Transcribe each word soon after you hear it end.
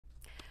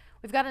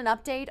We've got an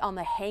update on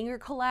the hangar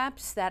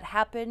collapse that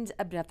happened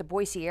at the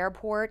Boise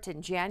Airport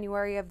in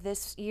January of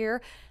this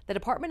year. The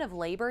Department of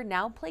Labor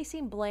now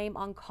placing blame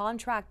on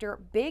contractor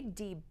Big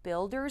D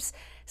Builders,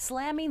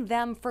 slamming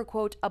them for,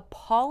 quote,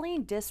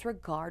 appalling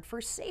disregard for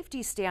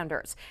safety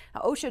standards.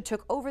 Now, OSHA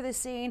took over the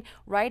scene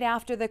right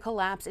after the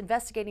collapse,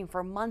 investigating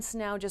for months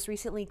now, just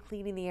recently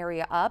cleaning the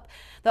area up.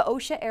 The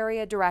OSHA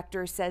area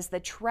director says the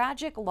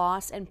tragic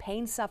loss and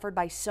pain suffered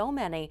by so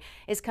many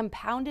is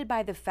compounded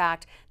by the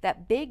fact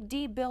that Big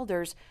D Builders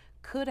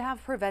could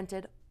have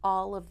prevented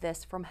all of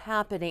this from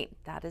happening.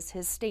 That is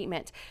his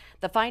statement.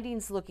 The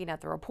findings looking at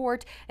the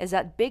report is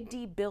that Big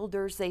D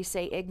Builders, they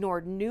say,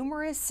 ignored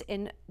numerous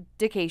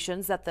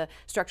indications that the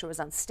structure was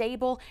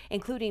unstable,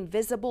 including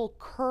visible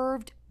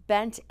curved,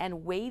 bent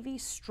and wavy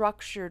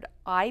structured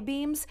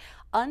I-beams,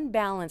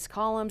 unbalanced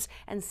columns,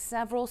 and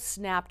several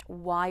snapped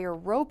wire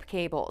rope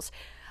cables.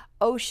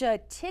 OSHA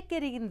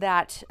ticketing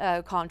that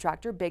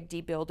contractor, Big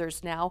D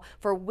Builders, now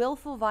for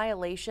willful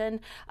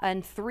violation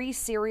and 3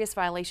 serious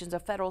violations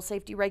of federal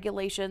safety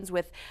regulations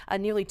with a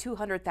nearly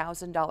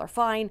 $200,000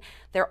 fine.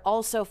 They're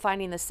also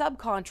fining the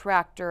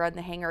subcontractor on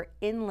the hangar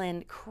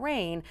Inland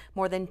Crane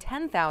more than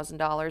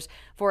 $10,000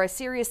 for a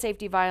serious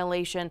safety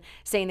violation,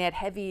 saying they had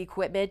heavy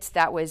equipment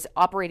that was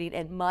operating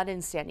in mud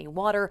and standing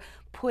water,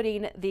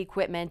 putting the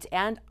equipment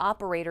and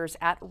operators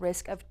at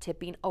risk of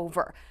tipping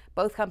over.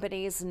 Both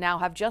companies now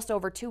have just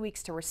over 2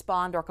 weeks to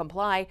respond or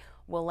comply.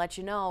 We'll let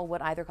you know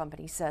what either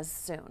company says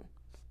soon.